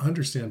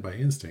understand by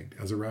instinct,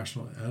 as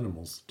irrational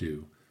animals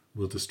do,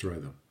 will destroy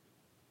them.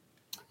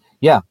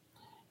 Yeah.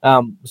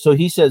 So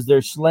he says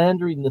they're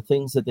slandering the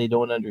things that they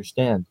don't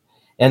understand.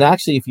 And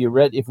actually,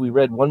 if we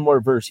read one more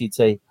verse, he'd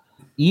say,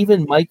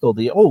 even Michael,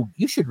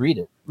 you should read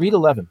it. Read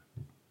 11.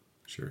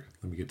 Sure.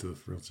 Let me get to the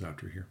real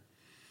chapter here.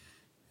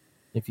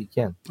 If you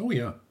can. Oh,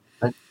 yeah.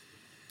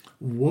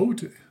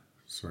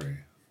 Sorry.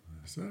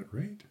 Is that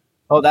right?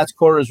 Oh, that's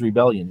Korah's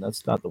rebellion.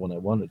 That's not the one I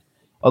wanted.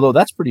 Although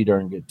that's pretty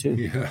darn good, too.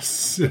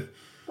 Yes.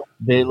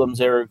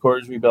 Balaam's error,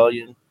 Korah's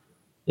rebellion.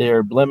 They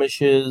are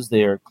blemishes.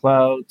 They are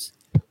clouds.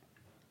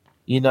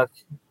 Enoch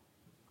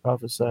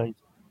prophesied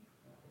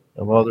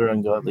of all their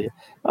ungodly.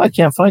 Oh, I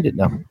can't find it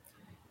now.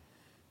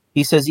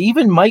 He says,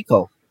 even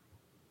Michael.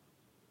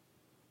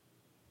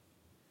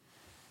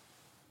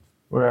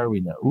 Where are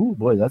we now? Ooh,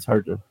 boy, that's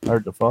hard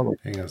to follow.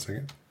 Hang on a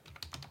second.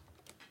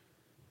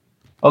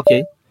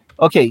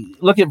 Okay,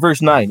 look at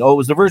verse 9. Oh, it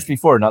was the verse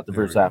before, not the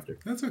verse after.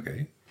 That's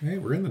okay. Hey,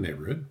 we're in the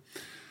neighborhood.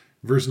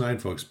 Verse 9,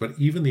 folks. But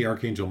even the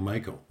archangel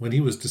Michael, when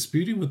he was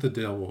disputing with the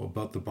devil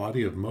about the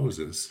body of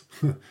Moses,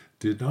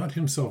 did not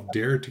himself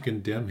dare to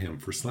condemn him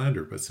for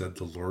slander, but said,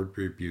 the Lord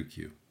rebuke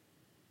you.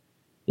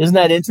 Isn't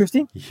that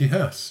interesting?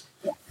 Yes.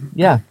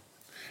 Yeah.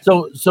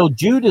 So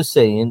Jude is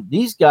saying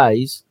these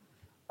guys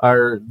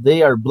are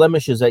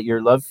blemishes at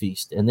your love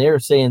feast, and they're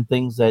saying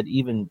things that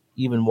even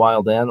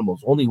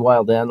only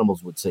wild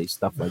animals would say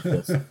stuff like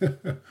this.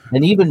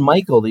 And even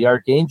Michael, the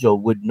archangel,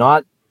 would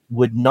not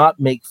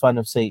make fun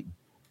of Satan,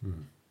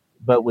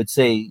 but would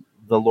say,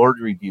 the Lord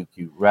rebuke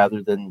you,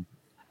 rather than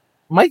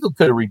Michael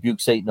could have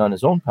rebuked Satan on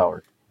his own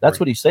power. That's right.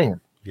 What he's saying.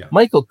 Yeah.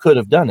 Michael could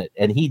have done it,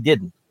 and he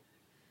didn't.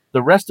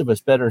 the rest of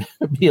us better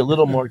be a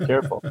little more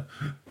careful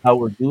how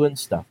we're doing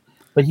stuff.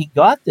 But he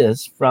got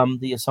this from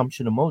the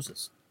Assumption of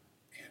Moses.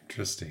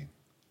 Interesting.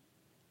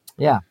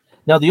 Yeah.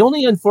 Now the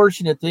only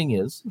unfortunate thing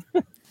is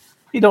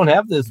we don't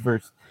have this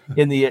verse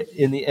in the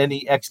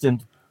any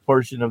extant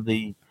portion of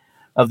the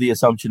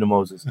Assumption of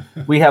Moses.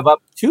 We have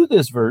up to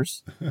this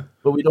verse,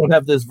 but we don't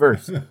have this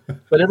verse.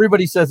 But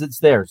everybody says it's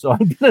there, so I'm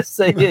going to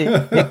say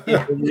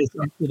it in the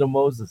Assumption of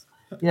Moses.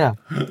 Yeah.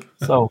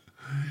 So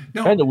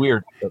kind Now, of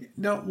weird. But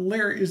now,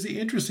 Larry, is the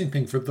interesting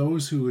thing for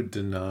those who would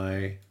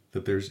deny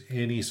that there's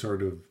any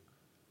sort of,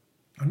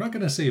 I'm not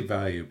going to say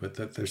value, but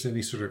that there's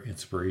any sort of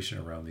inspiration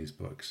around these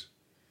books.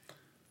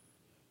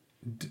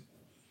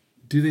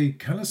 Do they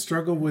kind of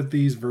struggle with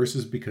these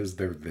verses because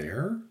they're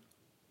there?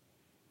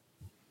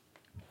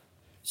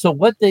 so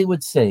what they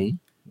would say.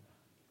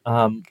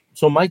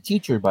 So my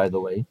teacher, by the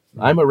way,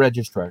 I'm a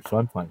registrar, so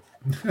I'm fine.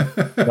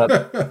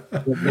 But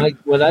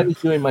when I was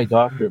doing my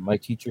doctorate, my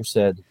teacher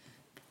said,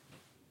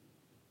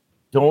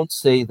 "Don't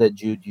say that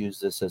Jude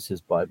used this as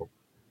his Bible.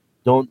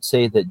 Don't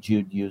say that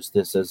Jude used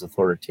this as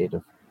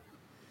authoritative,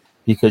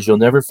 because you'll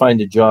never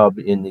find a job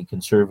in the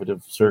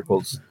conservative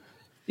circles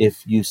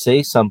if you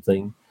say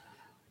something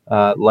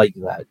like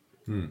that."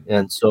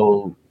 And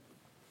so,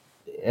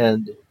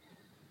 and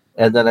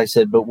then I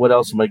said, "But what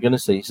else am I going to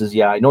say?" He says,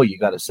 "Yeah, I know you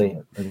got to say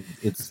it. And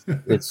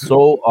it's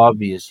so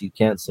obvious you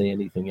can't say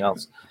anything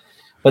else."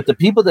 But the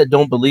people that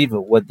don't believe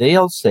it, what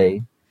they'll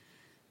say,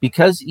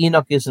 because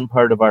Enoch isn't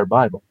part of our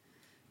Bible,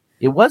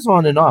 it was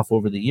on and off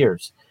over the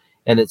years,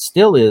 and it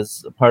still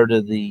is a part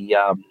of the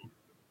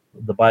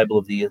Bible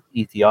of the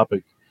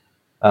Ethiopic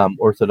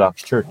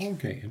Orthodox Church.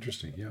 Okay,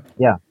 interesting. Yeah.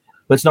 Yeah,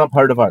 but it's not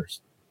part of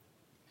ours,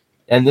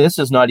 and this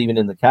is not even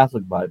in the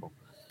Catholic Bible.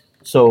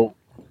 So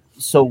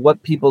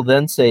what people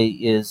then say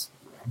is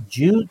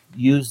Jude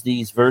used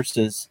these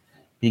verses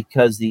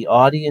because the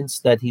audience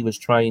that he was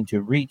trying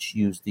to reach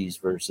used these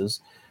verses,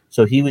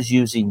 so he was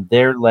using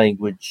their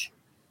language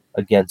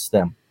against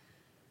them.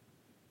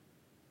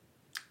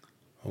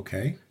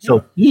 Okay. So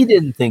Yeah. he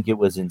didn't think it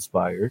was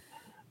inspired,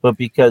 but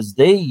because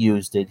they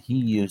used it, he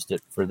used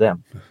it for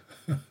them.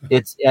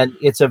 It's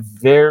a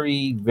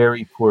very,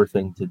 very poor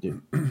thing to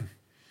do.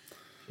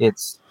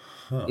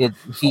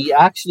 He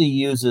actually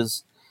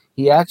uses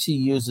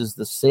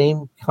the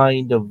same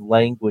kind of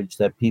language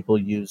that people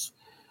use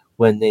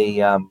when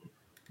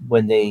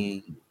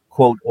they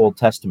quote Old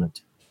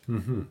Testament.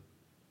 Mm-hmm.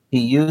 He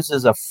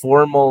uses a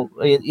formal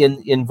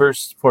in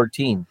verse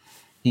 14.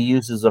 He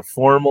uses a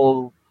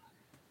formal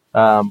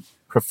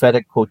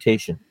prophetic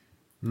quotation,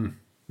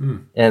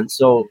 and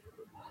so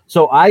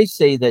I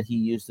say that he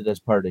used it as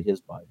part of his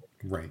Bible.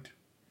 Right.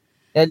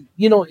 And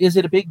is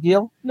it a big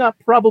deal? No,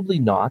 probably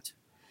not.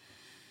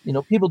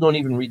 People don't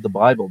even read the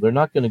Bible. They're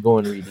not going to go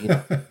and read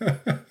Enoch.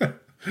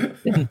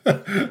 and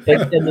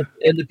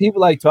the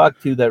people I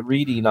talk to that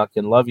read Enoch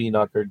and love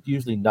Enoch are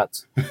usually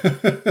nuts.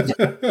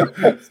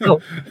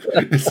 So,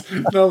 it's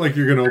not like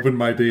you're going to open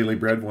My Daily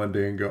Bread one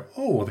day and go,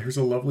 "Oh, well, there's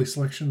a lovely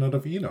selection out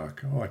of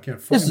Enoch. Oh, I can't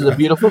find this is a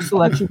beautiful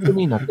selection from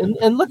Enoch."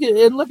 And look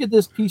at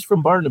this piece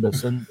from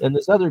Barnabas and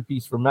this other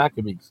piece from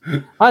Maccabees.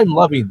 I'm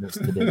loving this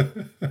today.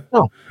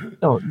 No,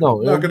 not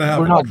going to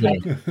happen. We're not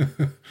going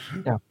to.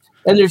 Yeah.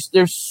 And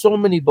there's so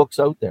many books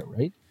out there,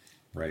 right?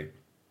 Right.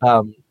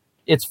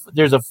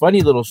 There's a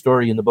funny little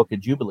story in the book of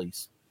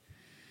Jubilees.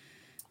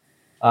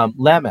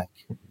 Lamech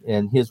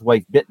and his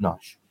wife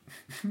Bitnosh.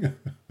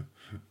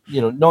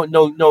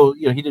 No,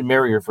 he didn't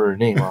marry her for her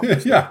name,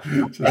 obviously. Yeah.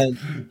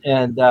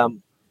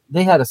 And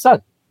they had a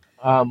son,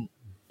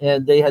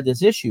 and they had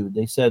this issue.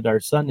 They said, "Our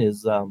son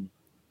is," and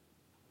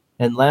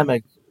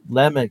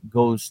Lamech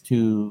goes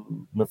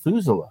to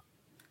Methuselah,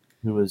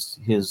 who was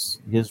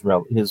his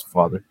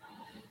father.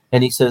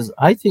 And he says,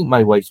 "I think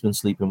my wife's been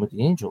sleeping with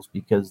the angels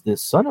because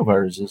this son of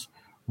ours is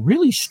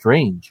really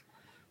strange.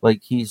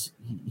 Like he's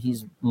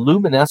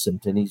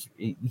luminescent and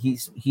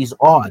he's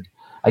odd.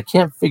 I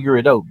can't figure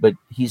it out, but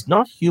he's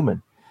not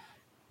human.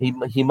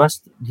 He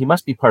must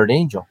be part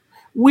angel."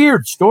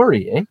 Weird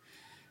story, eh?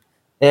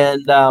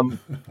 And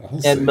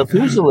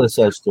Methuselah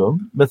says to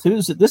him,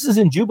 this is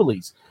in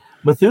Jubilees.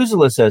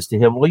 Methuselah says to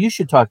him, "Well, you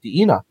should talk to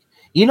Enoch.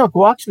 Enoch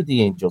walks with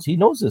the angels. He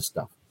knows this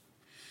stuff."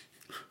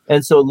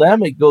 And so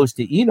Lamech goes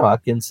to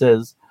Enoch and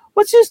says,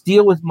 "What's this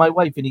deal with my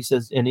wife?"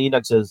 And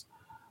Enoch says,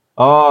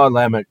 "Oh,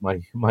 Lamech,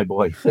 my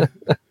boy,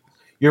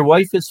 your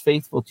wife is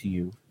faithful to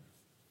you.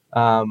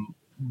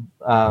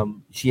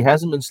 She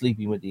hasn't been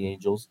sleeping with the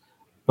angels,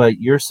 but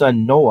your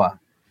son Noah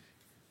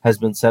has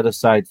been set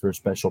aside for a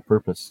special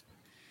purpose,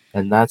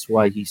 and that's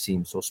why he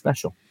seems so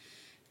special."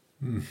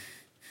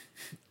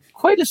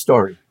 Quite a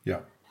story.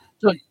 Yeah.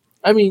 So,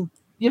 I mean,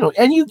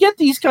 and you get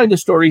these kind of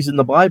stories in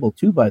the Bible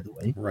too, by the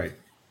way. Right.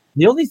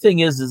 The only thing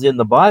is in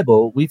the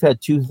Bible, we've had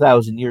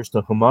 2,000 years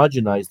to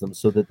homogenize them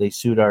so that they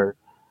suit our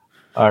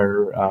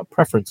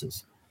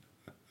preferences.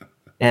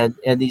 And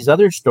these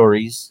other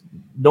stories,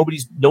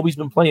 nobody's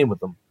been playing with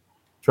them,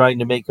 trying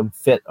to make them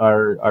fit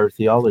our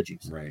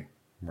theologies. Right.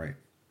 Right.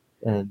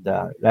 And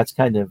that's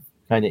kind of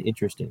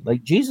interesting.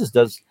 Like Jesus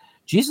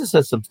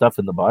has some stuff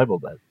in the Bible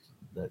that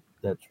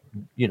that's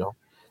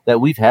that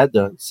we've had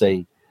to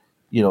say,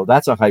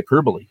 that's a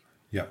hyperbole.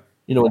 Yeah.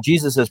 When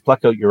Jesus says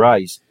pluck out your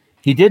eyes,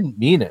 he didn't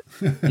mean it.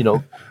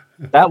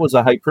 That was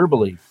a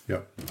hyperbole.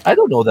 Yeah. I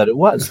don't know that it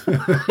was.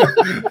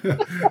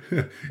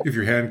 If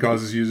your hand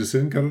causes you to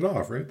sin, cut it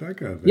off, right? That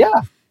kind of thing.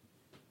 Yeah.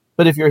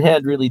 But if your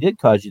hand really did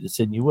cause you to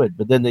sin, you would.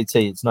 But then they'd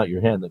say it's not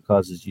your hand that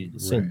causes you to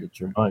sin, Right. it's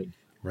your mind.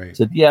 Right. I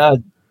said, yeah,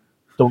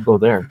 don't go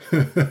there.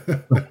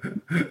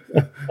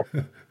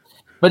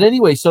 But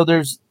anyway, so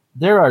there's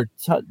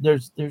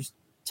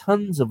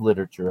tons of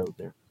literature out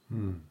there.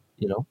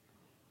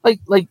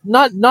 Like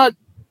not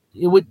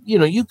it would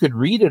you could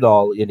read it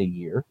all in a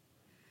year,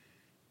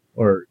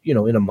 or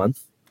in a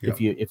month, Yeah.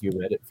 if you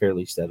read it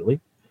fairly steadily.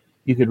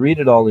 You could read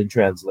it all in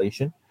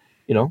translation,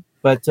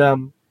 but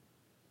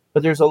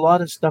there's a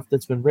lot of stuff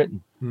that's been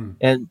written,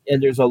 and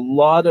there's a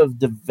lot of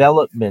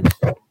development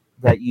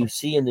that you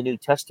see in the New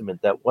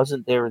Testament that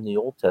wasn't there in the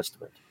Old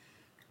Testament,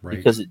 Right.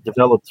 because it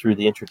developed through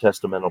the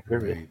Inter-Testamental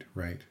Period.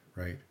 Right.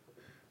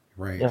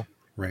 Yeah.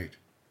 Right.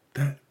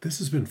 This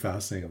has been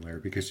fascinating,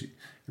 Larry, because it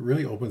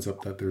really opens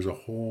up that there's a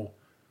whole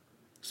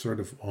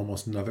sort of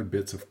almost another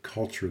bits of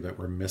culture that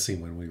we're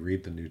missing when we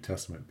read the New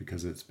Testament,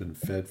 because it's been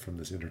fed from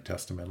this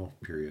intertestamental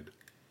period.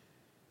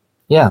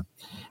 Yeah,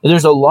 and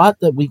there's a lot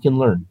that we can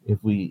learn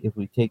if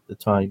we take the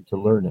time to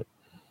learn it,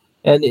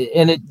 and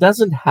it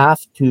doesn't have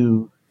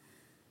to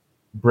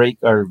break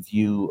our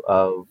view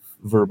of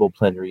verbal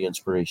plenary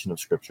inspiration of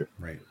Scripture.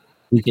 Right.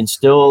 We can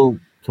still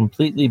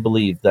completely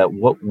believe that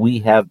what we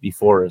have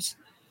before us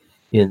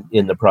in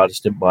the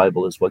Protestant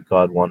Bible is what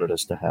God wanted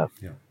us to have.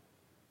 Yeah.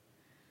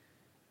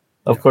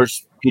 Of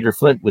course, Peter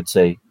Flint would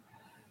say,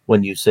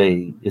 when you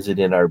say, is it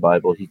in our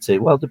Bible? He'd say,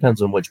 well, it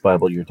depends on which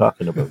Bible you're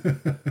talking about.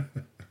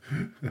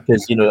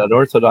 Because, an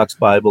Orthodox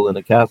Bible and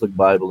a Catholic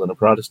Bible and a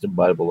Protestant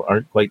Bible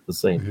aren't quite the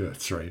same. Yeah,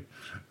 that's right.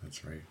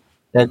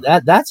 And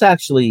that's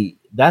actually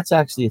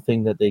a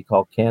thing that they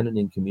call canon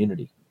in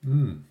community,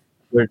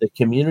 where the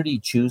community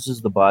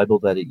chooses the Bible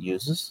that it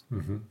uses,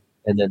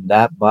 and then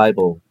that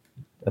Bible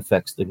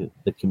affects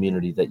the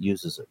community that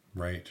uses it.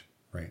 Right.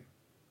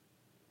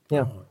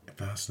 Yeah. Oh,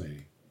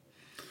 fascinating.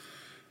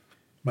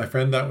 My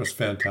friend, that was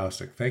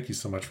fantastic. Thank you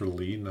so much for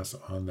leading us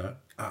on that.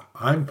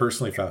 I'm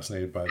personally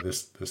fascinated by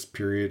this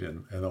period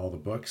and all the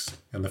books.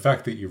 And the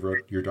fact that you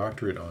wrote your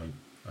doctorate on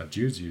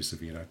Jude's use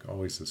of Enoch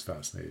always has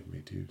fascinated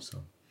me too. So.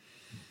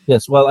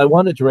 Yes, well, I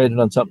wanted to write it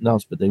on something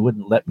else, but they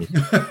wouldn't let me.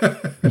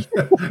 I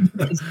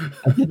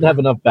didn't have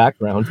enough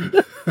background.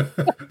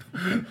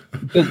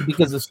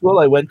 because the school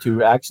I went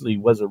to actually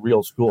was a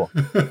real school.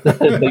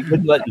 They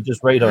wouldn't let you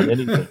just write on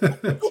anything.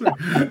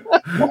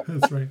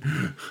 That's right.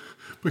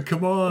 But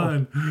come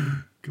on,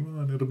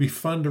 it'll be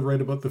fun to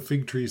write about the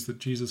fig trees that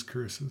Jesus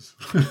curses.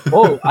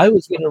 Oh, I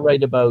was going to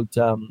write about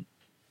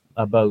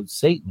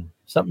Satan,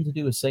 something to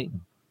do with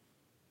Satan,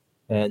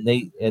 and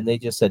they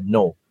just said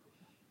no.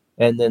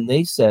 And then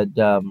they said,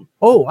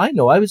 "Oh, I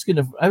know. I was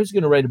gonna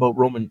write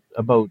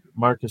about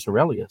Marcus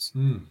Aurelius."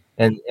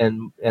 And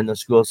the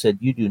school said,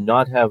 "You do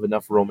not have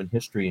enough Roman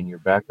history in your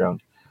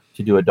background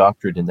to do a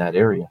doctorate in that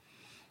area."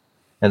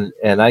 And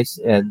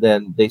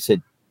then they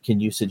said,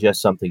 "Can you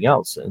suggest something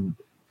else?" And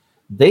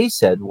they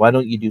said, "Why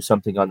don't you do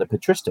something on the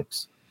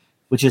patristics,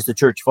 which is the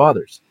church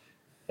fathers?"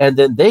 And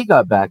then they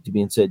got back to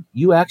me and said,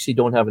 "You actually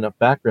don't have enough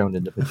background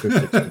in the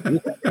patristics to do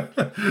that."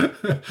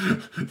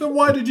 Then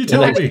why did you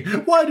tell me?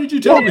 Why did you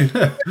tell me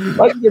that?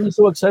 Why did you get me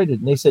so excited?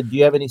 And they said, "Do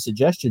you have any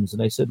suggestions?"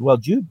 And I said, "Well,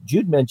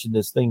 Jude mentioned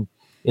this thing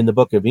in the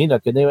book of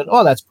Enoch," and they went,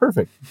 "Oh, that's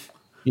perfect.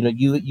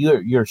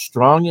 You're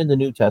strong in the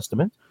New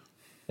Testament,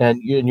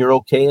 and you're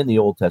okay in the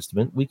Old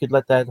Testament. We could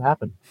let that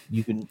happen.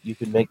 You can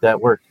make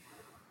that work."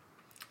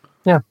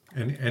 Yeah.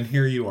 And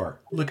here you are.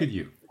 Look at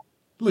you.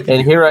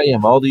 Here I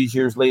am, all these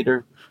years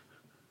later,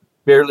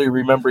 barely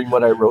remembering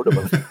what I wrote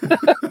about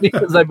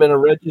because I've been a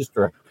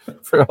registrar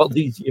for all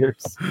these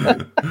years.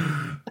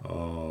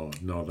 Oh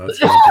no,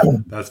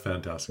 that's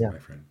fantastic, my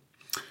friend.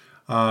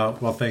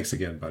 Well, thanks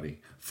again,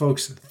 buddy.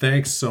 Folks,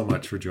 thanks so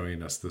much for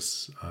joining us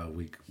this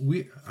week.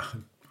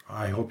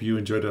 I hope you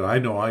enjoyed it. I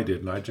know I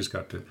did, and I just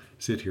got to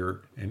sit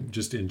here and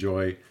just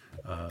enjoy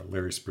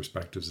Larry's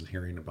perspectives and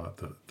hearing about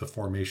the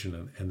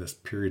formation and this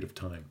period of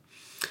time.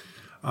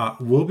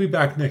 We'll be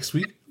back next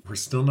week. We're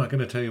still not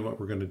going to tell you what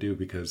we're going to do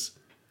because,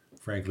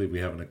 frankly, we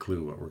haven't a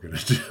clue what we're going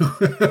to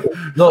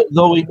do.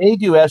 Though we may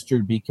do Esther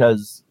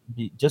because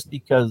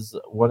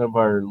one of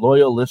our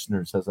loyal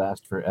listeners has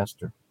asked for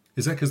Esther.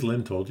 Is that because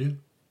Lynn told you?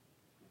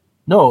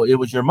 No, it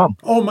was your mom.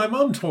 Oh, my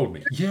mom told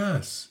me.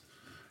 Yes.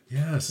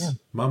 Yeah.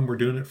 Mom, we're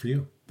doing it for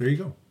you. There you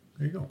go.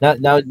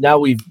 Now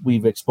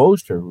we've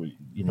exposed her.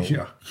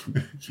 Yeah.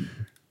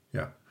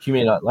 She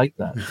may not like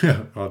that.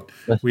 Yeah. Well,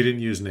 we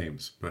didn't use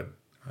names, but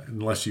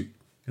unless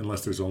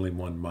there's only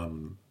one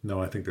mom.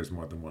 No, I think there's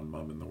more than one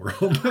mom in the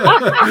world.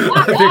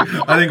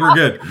 I think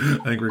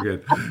we're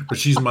good. But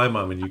she's my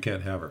mom, and you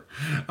can't have her.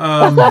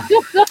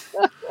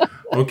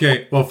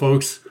 Okay. Well,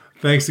 folks,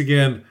 thanks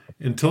again.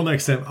 Until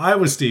next time, I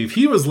was Steve,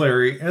 he was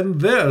Larry, and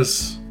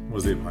this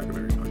was the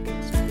Apocalypse.